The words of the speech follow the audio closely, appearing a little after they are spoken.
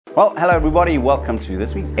Well, hello everybody. Welcome to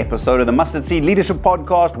this week's episode of the Mustard Seed Leadership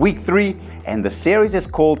Podcast, Week 3. And the series is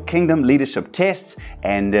called Kingdom Leadership Tests.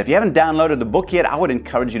 And if you haven't downloaded the book yet, I would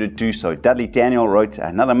encourage you to do so. Dudley Daniel wrote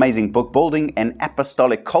another amazing book, Building an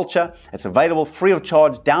Apostolic Culture. It's available free of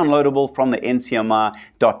charge, downloadable from the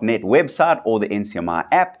ncmi.net website or the NCMI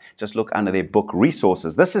app. Just look under their book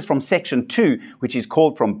resources. This is from section 2, which is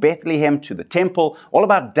called From Bethlehem to the Temple, all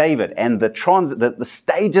about David and the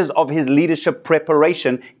stages of his leadership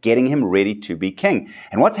preparation, getting him ready to be king.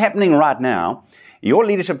 And what's happening right now, your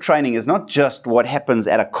leadership training is not just what happens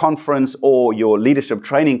at a conference or your leadership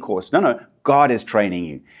training course. No, God is training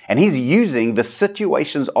you. And He's using the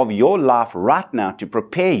situations of your life right now to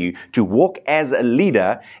prepare you to walk as a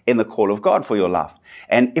leader in the call of God for your life.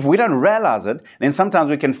 And if we don't realize it, then sometimes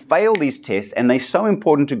we can fail these tests, and they're so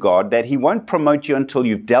important to God that He won't promote you until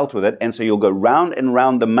you've dealt with it. And so you'll go round and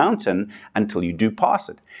round the mountain until you do pass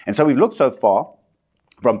it. And so we've looked so far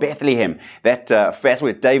from Bethlehem, that's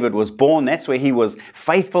where David was born. That's where he was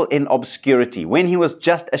faithful in obscurity. When he was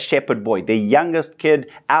just a shepherd boy, the youngest kid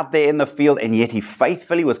out there in the field, and yet he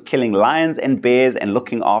faithfully was killing lions and bears and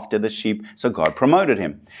looking after the sheep, so God promoted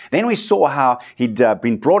him. Then we saw how he'd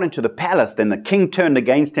been brought into the palace. Then the king turned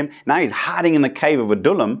against him. Now he's hiding in the cave of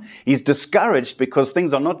Adullam. He's discouraged because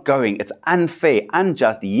things are not going. It's unfair,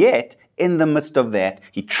 unjust, yet in the midst of that,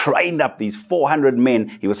 he trained up these 400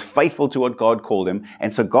 men. He was faithful to what God called him.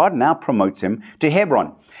 And so God now promotes him to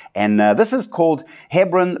Hebron. And this is called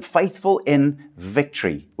Hebron, Faithful in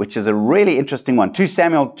Victory, which is a really interesting one. 2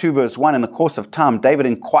 Samuel 2 verse 1, in the course of time, David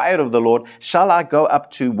inquired of the Lord, "Shall I go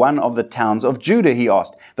up to one of the towns of Judah?" he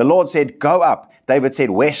asked. The Lord said, "Go up." David said,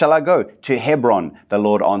 "Where shall I go?" "To Hebron," the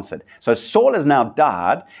Lord answered. So Saul has now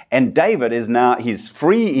died, and David is now, he's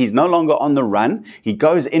free. He's no longer on the run. He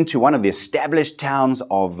goes into one of the established towns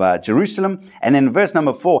of Jerusalem. And then verse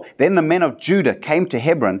number 4, then the men of Judah came to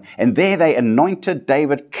Hebron, and there they anointed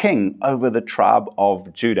David king over the tribe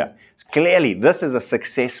of Judah. Clearly, this is a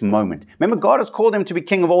success moment. Remember, God has called him to be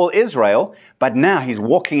king of all Israel, but now he's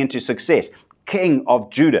walking into success. King of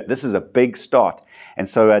Judah. This is a big start. And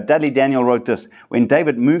so Dudley Daniel wrote this: when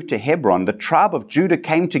David moved to Hebron, the tribe of Judah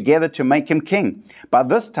came together to make him king. By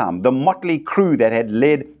this time, the motley crew that had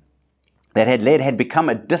led had become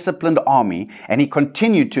a disciplined army, and he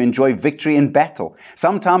continued to enjoy victory in battle.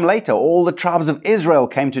 Sometime later, all the tribes of Israel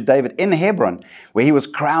came to David in Hebron, where he was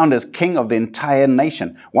crowned as king of the entire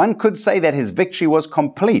nation. One could say that his victory was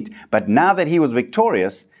complete, but now that he was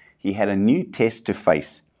victorious, he had a new test to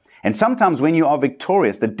face. And sometimes when you are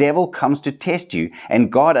victorious, the devil comes to test you,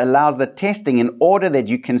 and God allows the testing in order that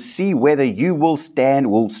you can see whether you will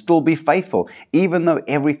still be faithful, even though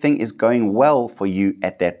everything is going well for you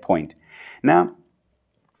at that point. Now,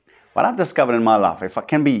 what I've discovered in my life, if I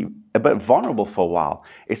can be a bit vulnerable for a while,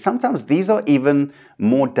 is sometimes these are even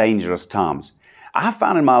more dangerous times. I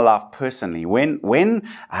found in my life personally, when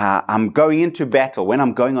I'm going into battle, when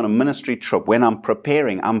I'm going on a ministry trip, when I'm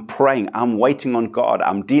preparing, I'm praying, I'm waiting on God,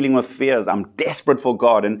 I'm dealing with fears, I'm desperate for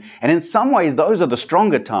God. And in some ways, those are the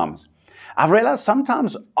stronger times. I've realized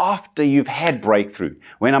sometimes after you've had breakthrough,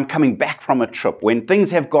 when I'm coming back from a trip, when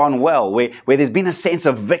things have gone well, where there's been a sense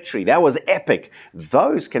of victory, that was epic,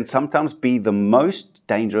 those can sometimes be the most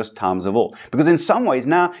dangerous times of all. Because in some ways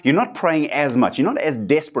now, you're not praying as much, you're not as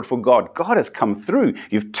desperate for God. God has come through,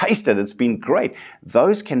 you've tasted, it's been great.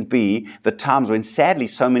 Those can be the times when sadly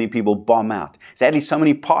so many people bomb out. Sadly, so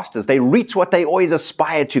many pastors, they reach what they always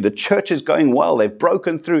aspired to. The church is going well, they've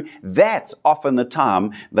broken through. That's often the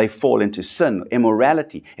time they fall into sin,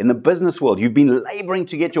 immorality. In the business world, you've been laboring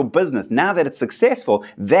to get your business. Now that it's successful,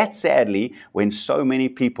 that's sadly when so many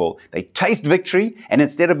people, they taste victory, and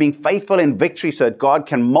instead of being faithful in victory so that God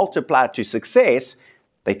can multiply it to success,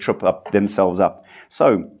 they trip up themselves up.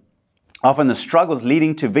 So often the struggles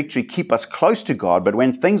leading to victory keep us close to God, but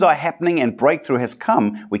when things are happening and breakthrough has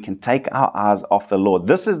come, we can take our eyes off the Lord.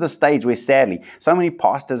 This is the stage where sadly so many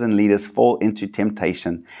pastors and leaders fall into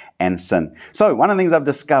temptation and sin. So one of the things I've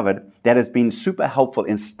discovered that has been super helpful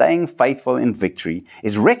in staying faithful in victory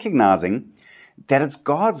is recognizing that it's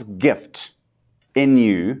God's gift in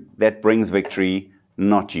you that brings victory,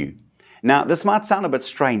 not you. Now, this might sound a bit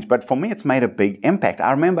strange, but for me, it's made a big impact.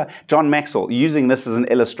 I remember John Maxwell using this as an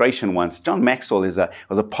illustration once. John Maxwell was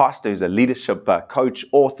a pastor, he's a leadership coach,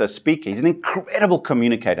 author, speaker. He's an incredible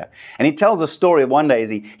communicator. And he tells a story of one day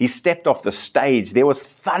as he stepped off the stage, there was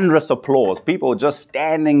thunderous applause. People were just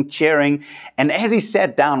standing, cheering. And as he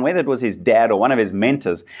sat down, whether it was his dad or one of his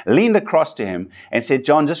mentors, leaned across to him and said,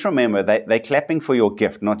 "John, just remember, they're clapping for your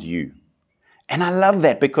gift, not you." And I love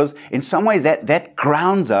that because in some ways that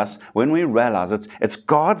grounds us when we realize it's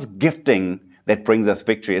God's gifting that brings us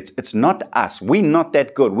victory. It's not us. We're not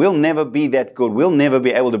that good. We'll never be that good. We'll never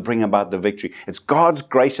be able to bring about the victory. It's God's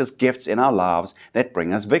gracious gifts in our lives that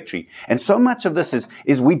bring us victory. And so much of this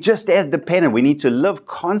is we just as dependent. We need to live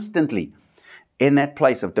constantly in that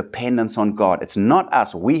place of dependence on God. It's not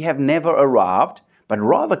us. We have never arrived, but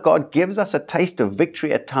rather God gives us a taste of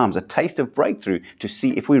victory at times, a taste of breakthrough to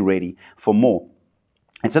see if we're ready for more.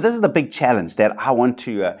 And so this is the big challenge that I want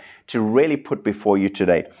to really put before you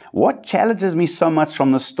today. What challenges me so much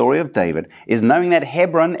from the story of David is knowing that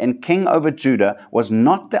Hebron and king over Judah was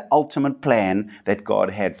not the ultimate plan that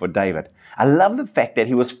God had for David. I love the fact that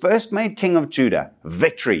he was first made king of Judah,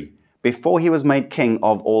 victory, before he was made king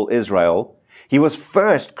of all Israel. He was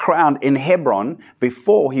first crowned in Hebron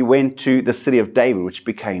before he went to the city of David, which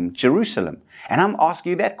became Jerusalem. And I'm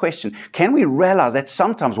asking you that question. Can we realize that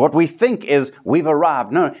sometimes what we think is we've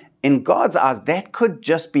arrived? No, in God's eyes, that could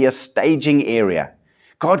just be a staging area.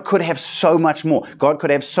 God could have so much more. God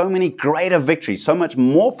could have so many greater victories, so much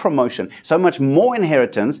more promotion, so much more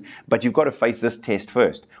inheritance, but you've got to face this test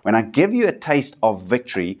first. When I give you a taste of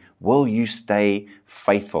victory, will you stay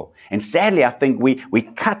faithful? And sadly, I think we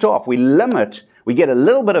cut off, we limit, we get a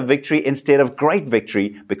little bit of victory instead of great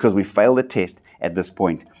victory because we failed the test at this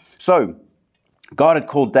point. So, God had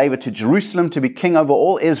called David to Jerusalem to be king over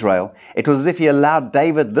all Israel. It was as if he allowed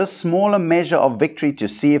David this smaller measure of victory to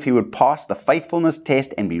see if he would pass the faithfulness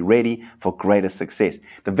test and be ready for greater success.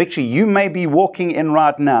 The victory you may be walking in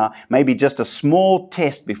right now may be just a small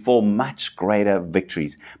test before much greater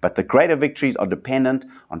victories. But the greater victories are dependent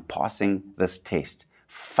on passing this test.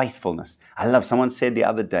 Faithfulness. I love, someone said the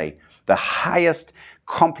other day, the highest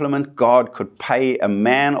compliment God could pay a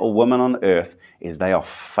man or woman on earth is they are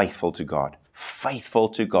faithful to God. Faithful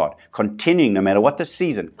to God, continuing no matter what the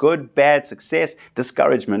season, good, bad, success,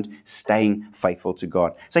 discouragement, staying faithful to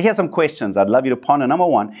God. So here's some questions I'd love you to ponder. Number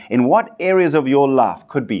one, in what areas of your life,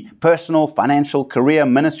 could be personal, financial, career,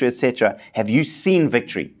 ministry, etc., have you seen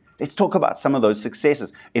victory? Let's talk about some of those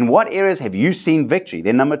successes. In what areas have you seen victory?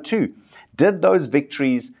 Then number two, did those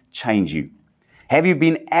victories change you? Have you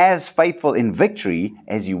been as faithful in victory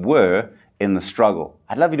as you were in the struggle?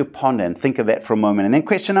 I'd love you to ponder and think of that for a moment. And then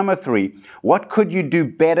question number three, what could you do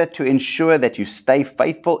better to ensure that you stay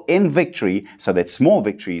faithful in victory so that small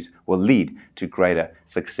victories will lead to greater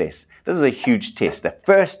success? This is a huge test, the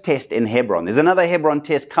first test in Hebron. There's another Hebron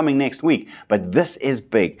test coming next week, but this is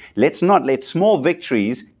big. Let's not let small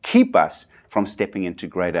victories keep us from stepping into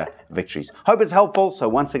greater victories. Hope it's helpful. So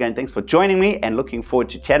once again, thanks for joining me and looking forward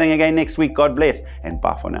to chatting again next week. God bless and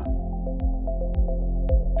bye for now.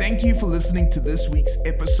 Thank you for listening to this week's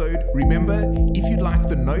episode. Remember, if you'd like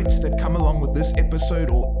the notes that come along with this episode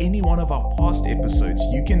or any one of our past episodes,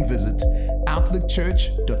 you can visit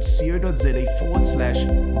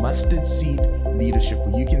outlookchurch.co.za/mustardseed leadership,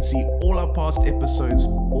 where you can see all our past episodes,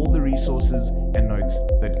 all the resources and notes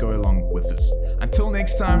that go along with this. Until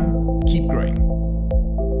next time, keep growing.